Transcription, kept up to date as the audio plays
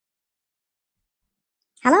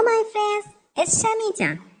Hello my friends, it's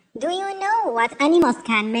Shamita. Do you know what animals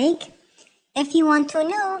can make? If you want to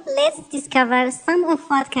know, let's discover some of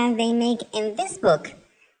what can they make in this book.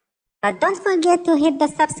 But don't forget to hit the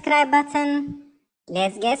subscribe button.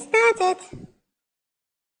 Let's get started.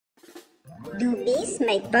 Do bees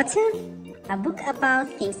make butter? A book about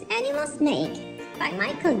things animals make by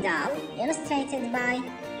Michael Dahl, illustrated by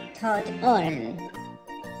Todd Ouren.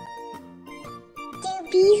 Do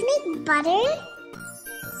bees make butter?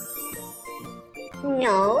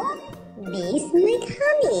 No, bees make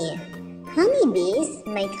honey. Honeybees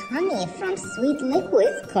make honey from sweet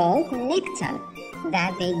liquids called nectar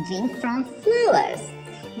that they drink from flowers.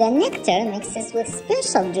 The nectar mixes with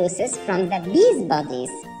special juices from the bees'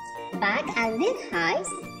 bodies. Back at their hives,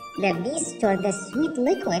 the bees store the sweet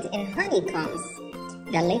liquid in honeycombs.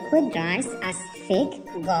 The liquid dries as thick,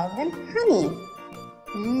 golden honey.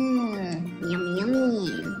 Yummy,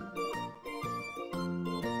 yummy.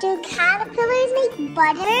 Do caterpillars make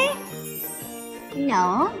butter?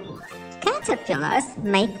 No, caterpillars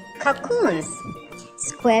make cocoons.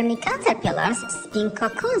 Squirmy caterpillars spin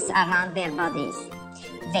cocoons around their bodies.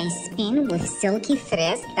 They spin with silky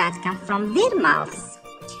threads that come from their mouths.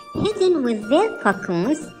 Hidden with their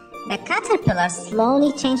cocoons, the caterpillars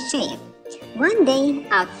slowly change shape. One day,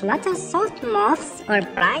 out flutter soft moths or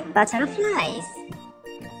bright butterflies.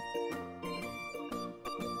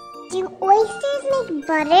 Do oysters make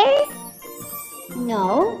butter?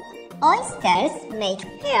 No, oysters make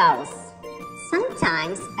pearls.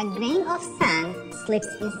 Sometimes a grain of sand slips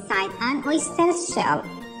inside an oyster's shell.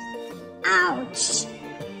 Ouch!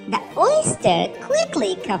 The oyster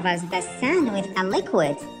quickly covers the sand with a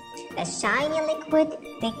liquid. The shiny liquid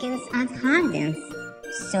thickens and hardens.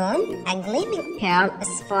 Soon, a gleaming pearl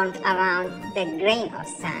is formed around the grain of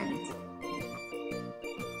sand.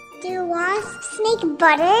 Do wasps make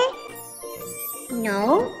butter?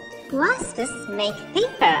 No, wasps make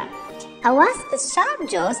paper. A wasp's sharp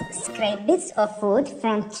jaws scrape bits of wood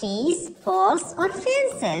from trees, poles, or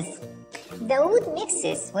fences. The wood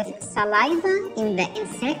mixes with saliva in the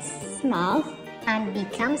insect's mouth and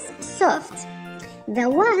becomes soft. The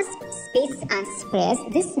wasp spits and spreads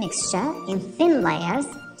this mixture in thin layers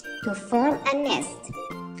to form a nest.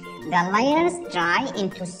 The layers dry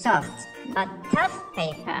into soft but tough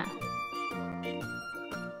paper.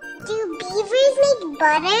 Do beavers make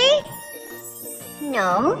butter?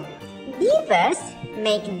 No, beavers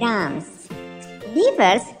make dams.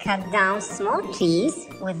 Beavers cut down small trees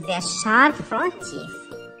with their sharp front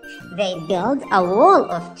teeth. They build a wall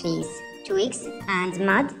of trees, twigs, and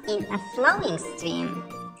mud in a flowing stream.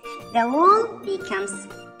 The wall becomes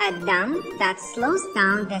a dam that slows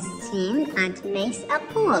down the stream and makes a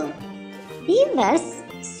pool. Beavers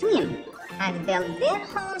swim and build their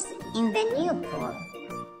homes in the new pool.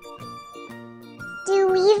 Do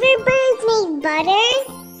weaver birds make butter?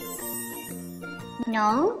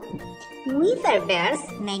 No, weaver birds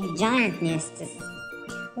make giant nests.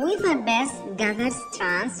 Weaver birds gather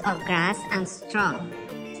strands of grass and straw.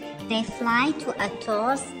 They fly to a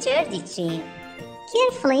tall, sturdy tree.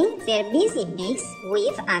 Carefully, their busy beaks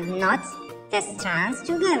weave and knot the strands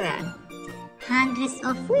together. Hundreds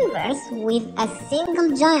of weavers weave a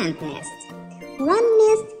single giant nest. One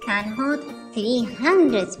nest can hold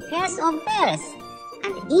 300 pairs of birds,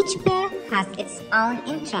 and each pair has its own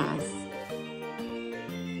entrance.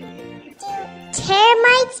 Do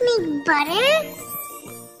termites make butter?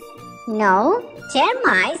 No,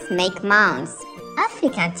 termites make mounds.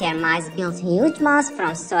 African termites build huge mounds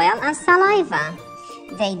from soil and saliva.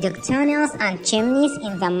 They dig tunnels and chimneys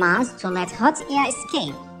in the mounds to let hot air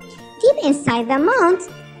escape. Deep inside the mound,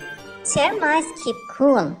 termites keep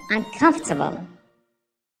cool and comfortable.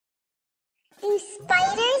 Do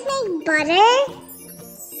spiders make butter?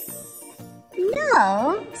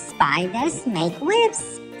 No, spiders make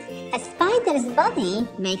webs. A spider's body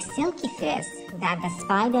makes silky threads that the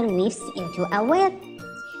spider weaves into a web.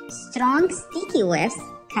 Strong, sticky webs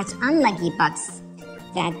catch unlucky bugs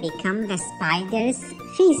that become the spider's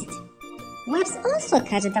feast. Webs also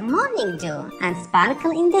catch the morning dew and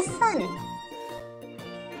sparkle in the sun.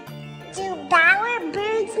 Do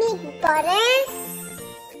bowerbirds make butter?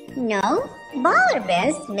 No,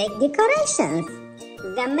 bowerbirds make decorations.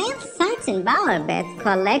 The male satin bowerbird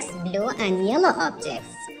collects blue and yellow objects.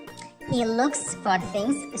 He looks for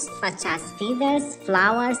things such as feathers,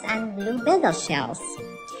 flowers, and blue beetle shells.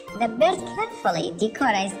 The bird carefully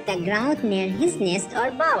decorates the ground near his nest or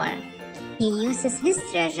bower. He uses his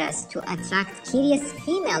treasures to attract curious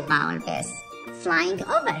female bowerbirds flying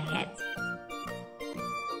overhead.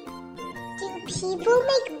 Do people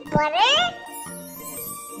make butter?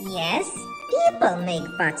 Yes, people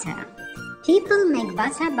make butter. People make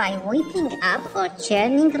butter by whipping up or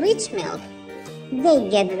churning rich milk. They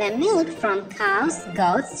get the milk from cows,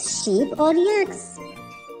 goats, sheep, or yaks.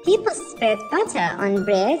 People spread butter on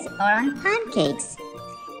bread or on pancakes.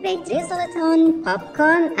 They drizzle it on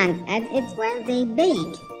popcorn and add it when they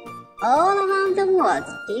bake. All around the world,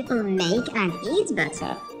 people make and eat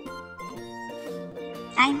butter.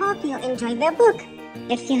 I hope you enjoyed the book.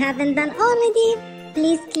 If you haven't done already,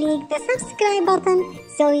 please click the subscribe button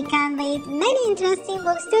so we can read many interesting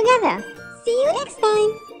books together. See you next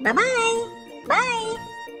time. Bye-bye. Bye.